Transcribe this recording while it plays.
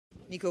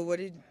Nico, what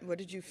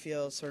did you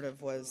feel sort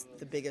of was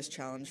the biggest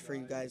challenge for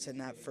you guys in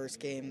that first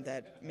game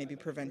that maybe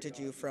prevented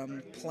you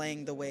from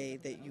playing the way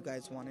that you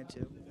guys wanted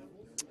to?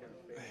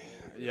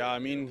 Yeah, I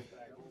mean,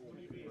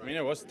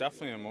 it was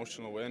definitely an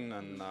emotional win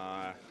and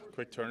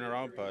quick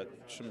turnaround, but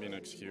it shouldn't be an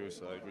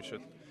excuse. Like we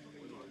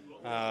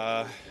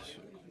uh,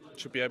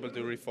 should be able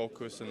to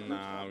refocus,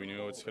 and we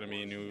knew it's going to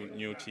be a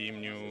new team,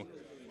 new.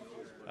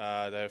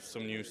 They have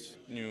some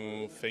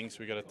new things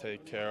we got to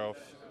take care of,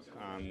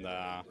 and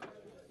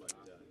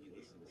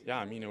yeah,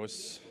 I mean, it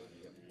was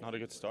not a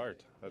good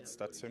start.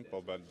 That's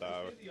simple, but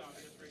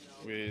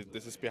we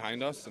this is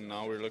behind us, and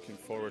now we're looking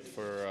forward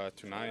for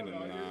tonight,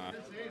 and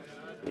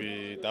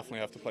we definitely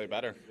have to play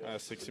better. A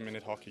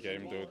 60-minute hockey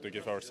game to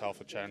give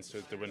ourselves a chance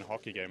to win a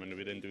hockey game, and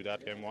we didn't do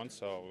that game one,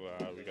 so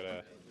we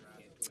gotta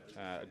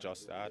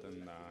adjust that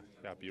and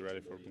yeah, be ready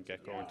for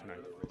get going tonight.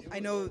 I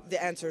know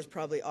the answer is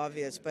probably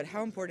obvious, but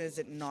how important is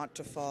it not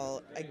to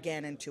fall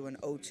again into an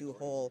 0-2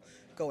 hole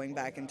going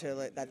back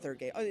into that third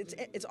game? Oh,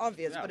 it's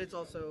obvious, Yeah. but it's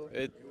also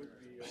It,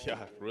 yeah,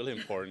 really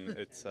important.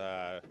 It's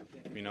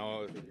we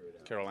know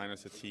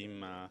Carolina's a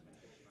team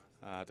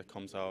that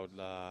comes out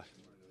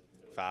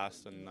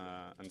fast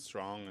and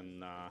strong,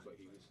 and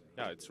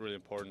yeah, it's really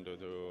important to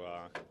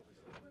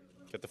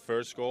get the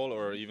first goal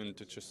or even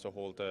to just to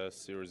hold the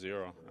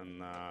 0-0,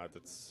 and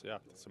that's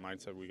the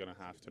mindset we're gonna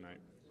have tonight.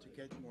 To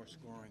get more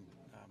scoring.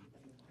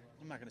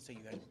 I'm not going to say you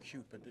guys were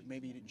cute, but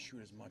maybe you didn't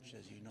shoot as much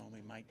as you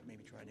normally might.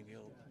 Maybe try to be a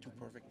little too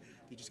perfect.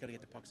 You just got to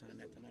get the pucks on the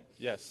net tonight.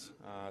 Yes,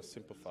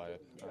 simplify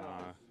it.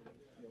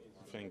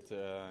 I think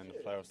in the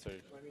playoffs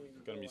they're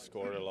going to be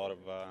scored a lot of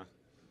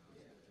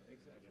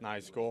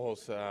nice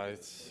goals.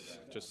 It's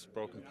just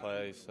broken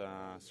plays,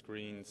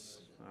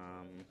 screens,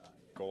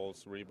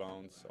 goals,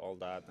 rebounds, all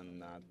that,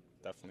 and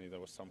definitely there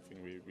was something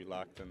we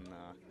lacked in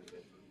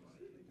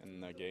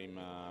game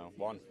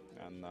one,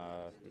 and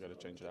we got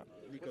to change that.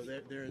 Nico,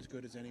 they're as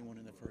good as anyone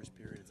in the first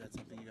period. Is that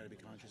something you got to be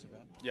conscious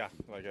about? Yeah,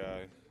 like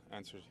I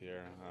answered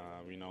here,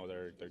 we know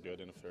they're good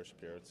in the first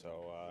period,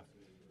 so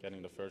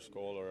getting the first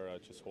goal or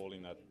just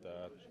holding that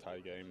tie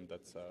game,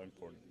 that's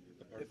important.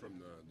 Apart from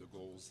the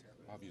goals,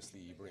 obviously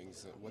he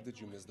brings. What did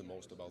you miss the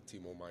most about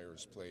Timo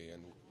Meier's play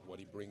and what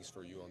he brings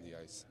for you on the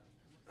ice?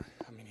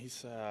 I mean,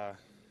 he's a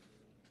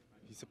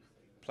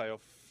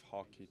playoff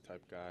hockey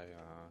type guy.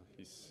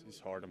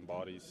 He's hard on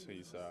bodies.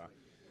 He's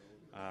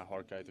a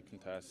hard guy to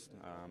contest.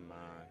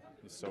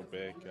 He's so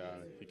big.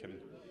 He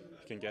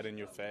can get in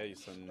your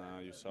face, and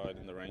you saw it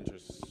in the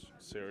Rangers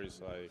series.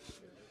 Like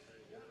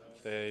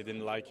they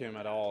didn't like him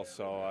at all.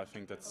 So I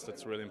think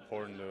that's really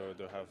important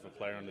to have a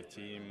player on the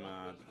team.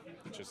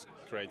 Just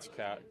creates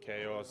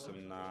chaos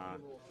and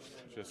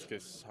just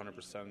gives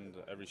 100%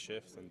 every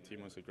shift. And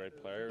Timo's a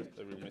great player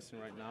that we're missing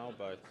right now,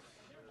 but.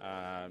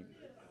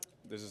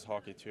 This is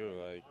hockey too.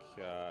 Like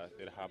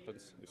it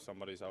happens. If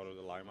somebody's out of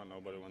the lineup,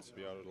 nobody wants to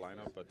be out of the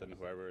lineup. But then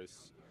whoever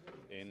is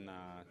in,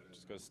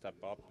 just gotta step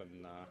up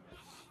and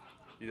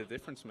be the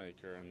difference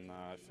maker. And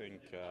I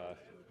think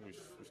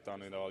we've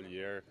done it all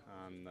year,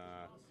 and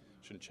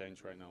shouldn't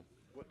change right now.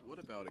 What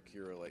about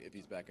Akira? Like, if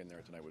he's back in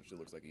there tonight, which it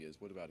looks like he is,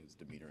 what about his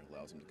demeanor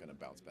allows him to kind of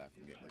bounce back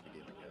from getting like a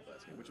game like he had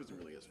last game, which wasn't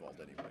really his fault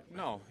anyway?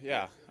 No,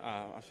 yeah,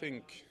 I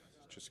think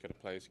just gotta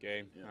play his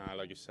game.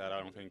 Like you said,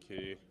 I don't think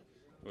it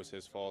was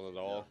his fault at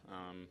all.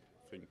 I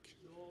think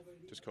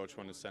just coach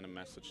wanted to send a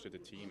message to the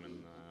team,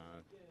 and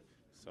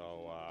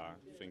so I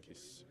think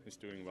he's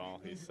doing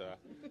well.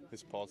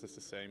 His pulse is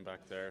the same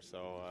back there,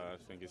 so I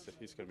think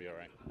he's going to be all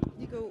right.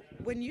 Nico,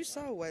 when you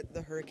saw what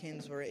the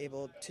Hurricanes were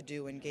able to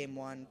do in Game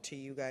 1 to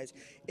you guys,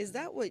 is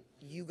that what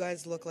you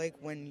guys look like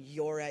when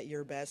you're at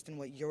your best and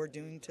what you're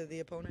doing to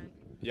the opponent?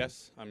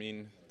 Yes, I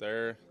mean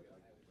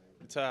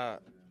it's a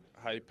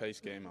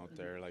high-paced game out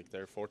there. Like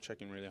they're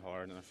forechecking really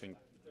hard, and I think.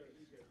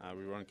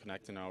 We weren't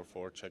connecting our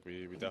forecheck.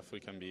 We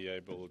definitely can be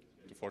able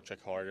to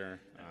forecheck harder,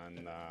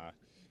 and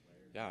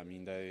yeah, I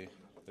mean they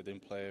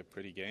didn't play a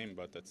pretty game,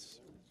 but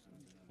that's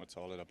what's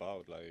all it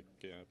about. Like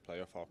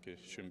playoff hockey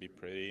shouldn't be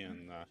pretty,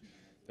 and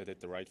they did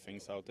the right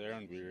things out there,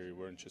 and we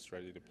weren't just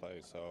ready to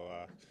play. So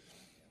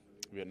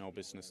we had no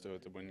business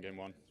to win Game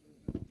 1.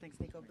 Thanks,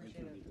 Nico.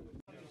 Appreciate it.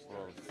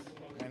 Well,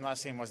 I mean,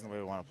 last game wasn't the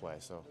way we want to play,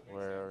 so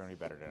we're going to be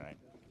better tonight.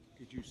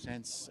 Did you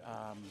sense,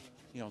 a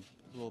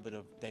little bit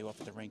of day off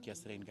at the rink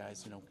yesterday, and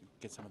guys,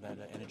 get some of that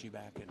energy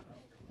back? And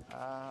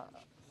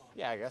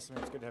Yeah, I guess. I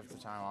mean, it's good to have the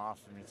time off.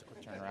 I mean, it's a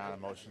quick turnaround.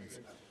 Emotions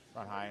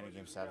run high in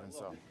Game 7,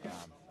 so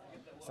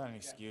it's not an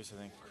excuse.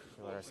 I think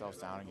we let ourselves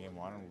down in Game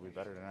 1, and we'll be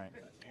better tonight.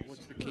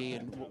 What's the key,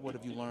 and what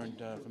have you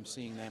learned from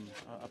seeing them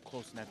up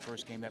close in that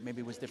first game that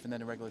maybe was different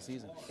than the regular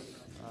season?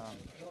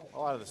 A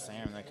lot of the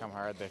same. They come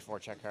hard, they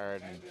forecheck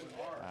hard, and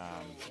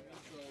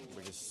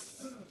we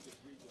just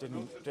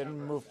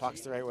didn't move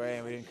pucks the right way,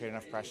 and we didn't create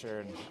enough pressure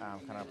and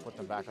kind of put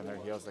them back on their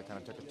heels. They kind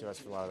of took it to us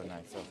for a lot of the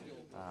night. So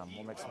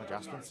we'll make some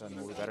adjustments, and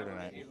we'll be better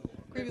tonight.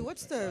 Gravy,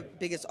 what's the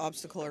biggest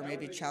obstacle or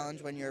maybe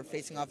challenge when you're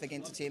facing off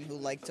against a team who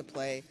like to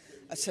play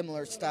a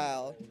similar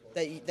style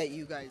that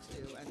you guys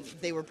do, and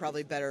they were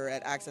probably better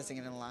at accessing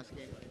it in the last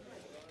game?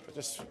 But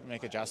just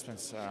make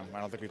adjustments. I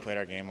don't think we played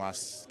our game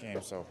last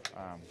game, so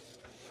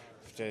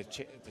to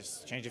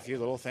just change a few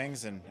little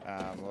things and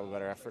a little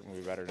better effort, and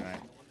we'll be better tonight.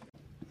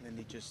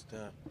 Lindy, just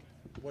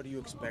what do you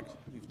expect?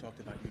 You've talked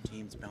about your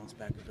team's bounce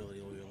back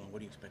ability all year long. What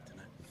do you expect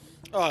tonight?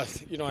 I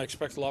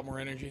expect a lot more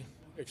energy.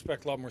 I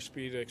expect a lot more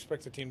speed. I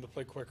expect the team to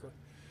play quicker.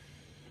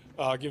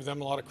 Give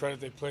them a lot of credit.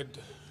 They played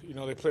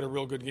a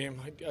real good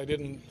game. I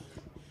didn't,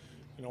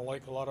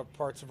 like a lot of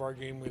parts of our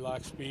game, we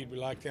lacked speed, we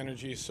lacked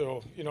energy.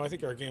 So, I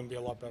think our game will be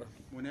a lot better.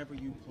 Whenever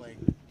you play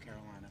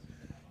Carolina,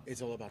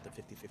 it's all about the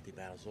 50-50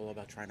 battles. It's all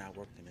about trying to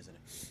outwork them, isn't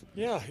it?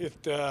 Yeah,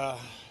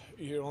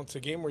 it's a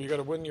game where you got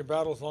to win your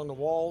battles along the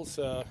walls.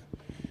 I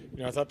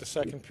thought the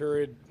second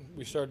period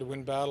we started to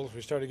win battles.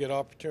 We started to get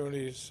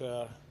opportunities.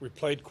 We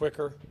played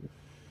quicker.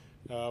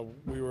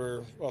 We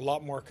were a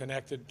lot more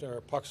connected.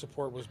 Our puck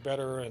support was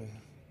better, and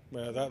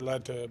that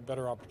led to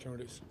better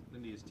opportunities.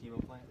 Lindy, is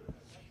Timo playing?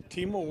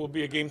 Timo will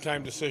be a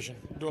game-time decision.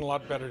 Doing a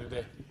lot better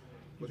today.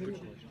 What did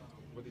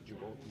you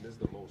both miss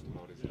the most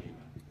about his game,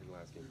 his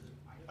last game?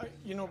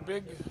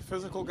 Big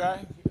physical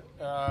guy,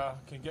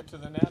 can get to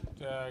the net,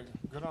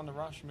 good on the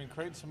rush.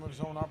 Created some of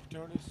his own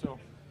opportunities. So,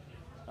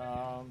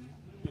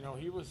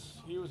 he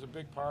was a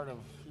big part of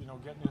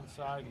getting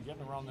inside and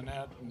getting around the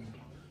net. And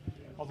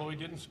although he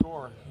didn't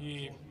score,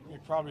 he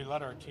probably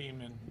led our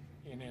team in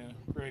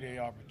grade A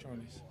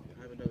opportunities.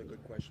 I have another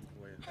good question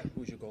for you.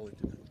 Who's your goalie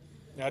tonight?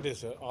 That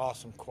is an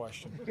awesome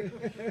question.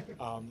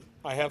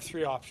 I have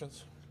 3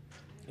 options,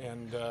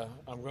 and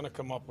I'm going to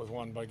come up with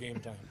one by game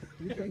time.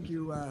 Do you think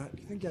you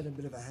had a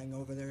bit of a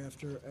hangover there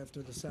after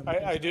the 7th?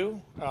 I do,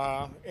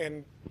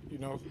 and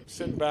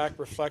sitting back,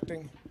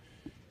 reflecting,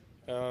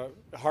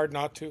 hard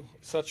not to.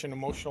 Such an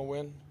emotional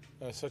win,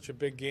 such a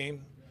big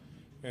game,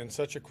 and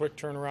such a quick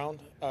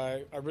turnaround.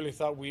 I really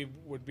thought we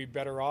would be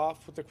better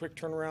off with the quick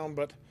turnaround,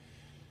 but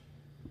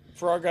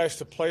for our guys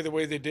to play the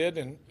way they did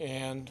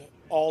and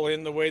all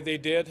in the way they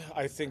did,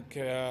 I think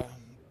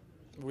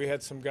we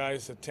had some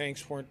guys, the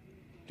tanks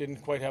didn't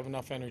quite have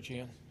enough energy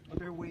in. Are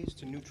there ways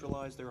to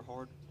neutralize their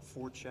hard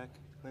forecheck,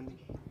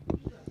 Lindy?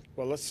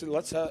 Well, let's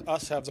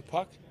us have the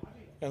puck,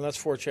 and let's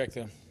forecheck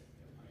them.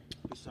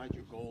 Besides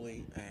your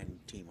goalie and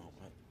Timo,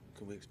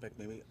 can we expect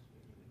maybe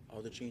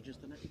other changes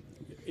tonight?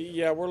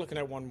 Yeah, we're looking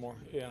at one more.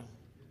 Yeah.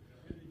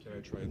 Can I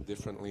try it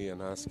differently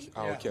and ask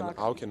how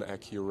can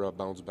Akira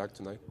bounce back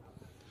tonight?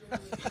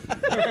 That's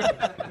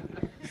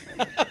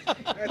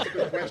a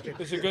good question.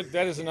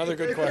 That is another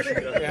good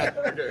question. Yeah,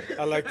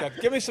 I like that.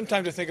 Give me some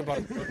time to think about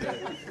it.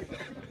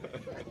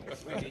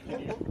 Lindy,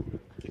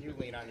 can you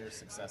lean on your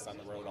success on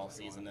the road all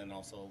season and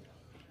also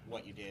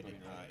what you did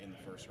in the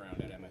first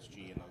round at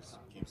MSG in those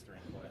games 3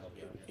 and 4 to help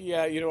you?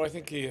 Yeah, I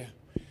think you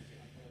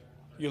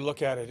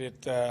look at it.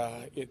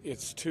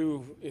 It's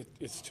two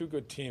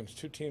good teams.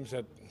 2 teams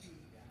that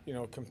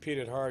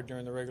competed hard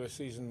during the regular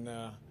season.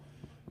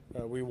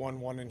 We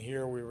won one in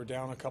here. We were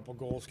down a couple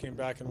goals, came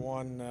back and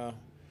won.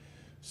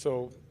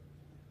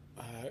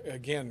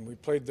 Again, we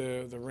played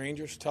the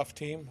Rangers, tough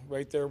team,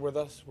 right there with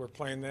us. We're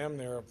playing them.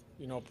 They're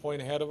a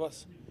point ahead of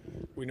us.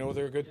 We know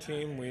they're a good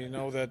team. We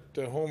know that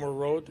home or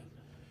road,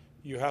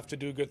 you have to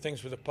do good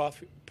things with the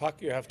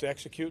puck. You have to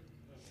execute.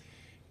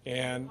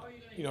 And,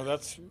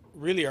 that's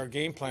really our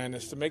game plan,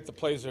 is to make the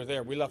plays that are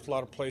there. We left a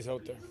lot of plays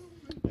out there.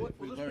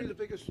 Will this be the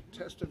biggest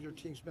test of your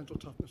team's mental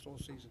toughness all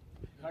season?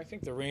 I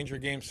think the Ranger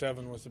Game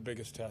 7 was the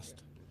biggest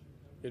test.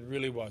 It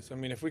really was.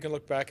 If we can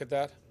look back at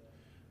that,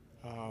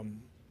 how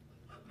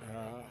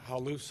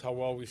loose, how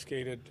well we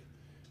skated,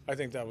 I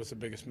think that was the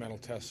biggest mental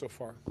test so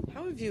far.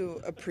 How have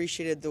you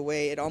appreciated the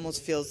way it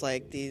almost feels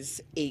like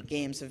these 8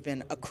 games have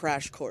been a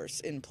crash course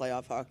in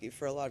playoff hockey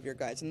for a lot of your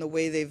guys, and the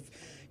way they've,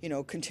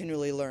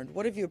 continually learned?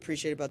 What have you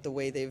appreciated about the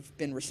way they've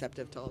been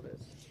receptive to all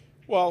this?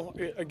 Well,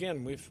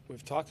 again,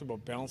 we've talked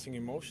about balancing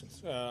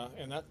emotions,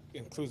 and that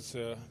includes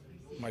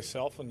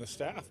myself and the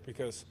staff,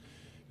 because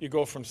you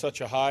go from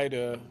such a high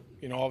to,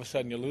 all of a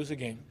sudden you lose a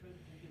game,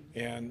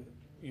 and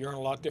you're in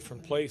a lot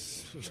different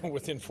place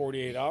within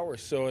 48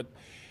 hours. So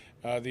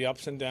the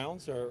ups and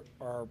downs are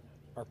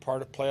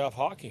part of playoff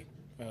hockey.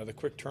 The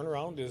quick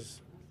turnaround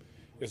is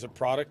a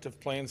product of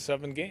playing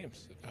 7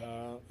 games,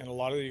 and a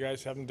lot of you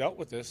guys haven't dealt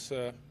with this.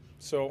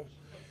 So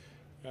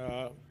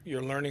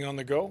you're learning on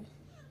the go.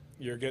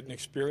 You're getting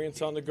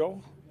experience on the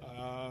go.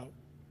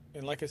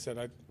 And like I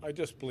said, I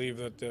just believe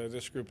that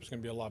this group is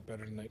going to be a lot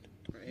better tonight.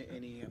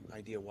 Any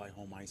idea why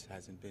home ice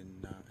hasn't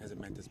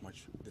meant as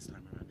much this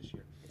time around this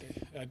year?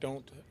 I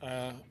don't.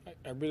 I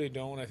really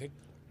don't. I think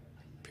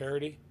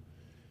parity.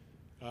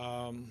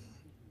 I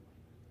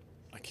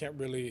can't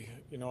really.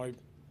 I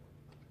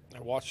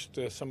watched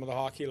some of the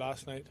hockey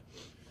last night.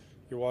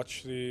 You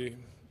watch you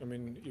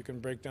can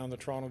break down the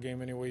Toronto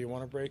game any way you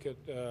want to break it.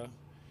 The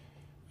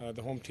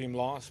home team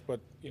lost, but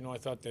I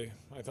thought they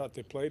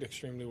played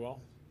extremely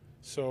well.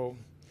 So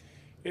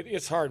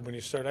it's hard when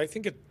you start. I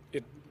think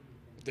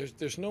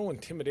there's no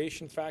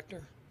intimidation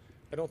factor.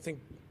 I don't think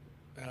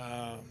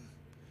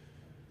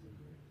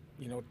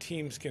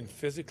teams can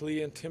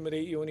physically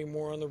intimidate you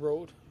anymore on the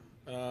road.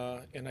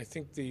 And I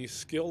think the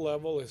skill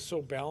level is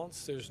so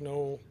balanced.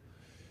 You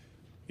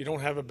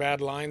don't have a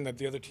bad line that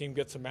the other team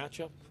gets a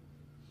matchup.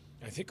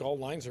 I think all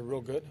lines are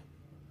real good.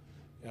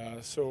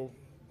 So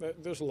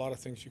there's a lot of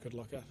things you could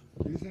look at.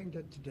 Do you think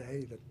that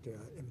today that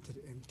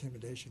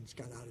intimidation's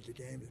gone out of the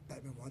game,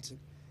 that Bettman wants it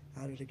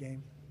out of the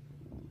game?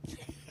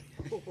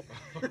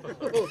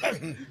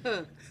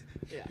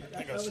 Yeah.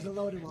 That was a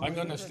loaded one. I'm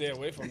going to stay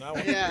away from that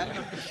one.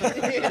 Yeah.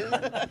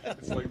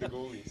 It's like the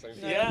goalie, same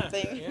thing. Yeah.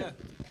 Thing.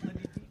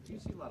 Lindy, do you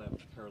see a lot of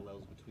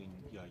parallels between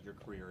your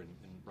career and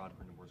Rod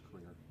Brind'Amour's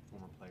career,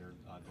 former player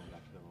going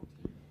back to their own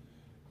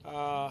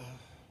team?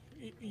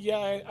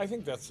 Yeah, I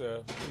think that's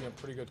a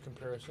pretty good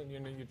comparison.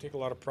 You take a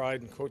lot of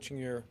pride in coaching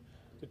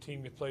the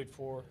team you played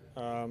for.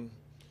 I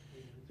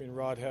mean,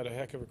 Rod had a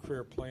heck of a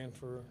career playing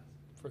for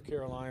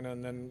Carolina,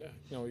 and then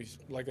he's,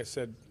 like I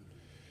said,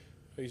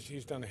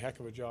 he's done a heck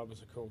of a job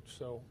as a coach.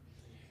 So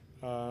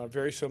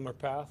very similar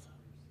path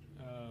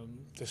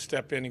to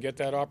step in and get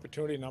that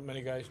opportunity. Not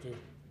many guys do.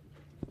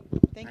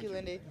 Thank you,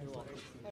 Lindy.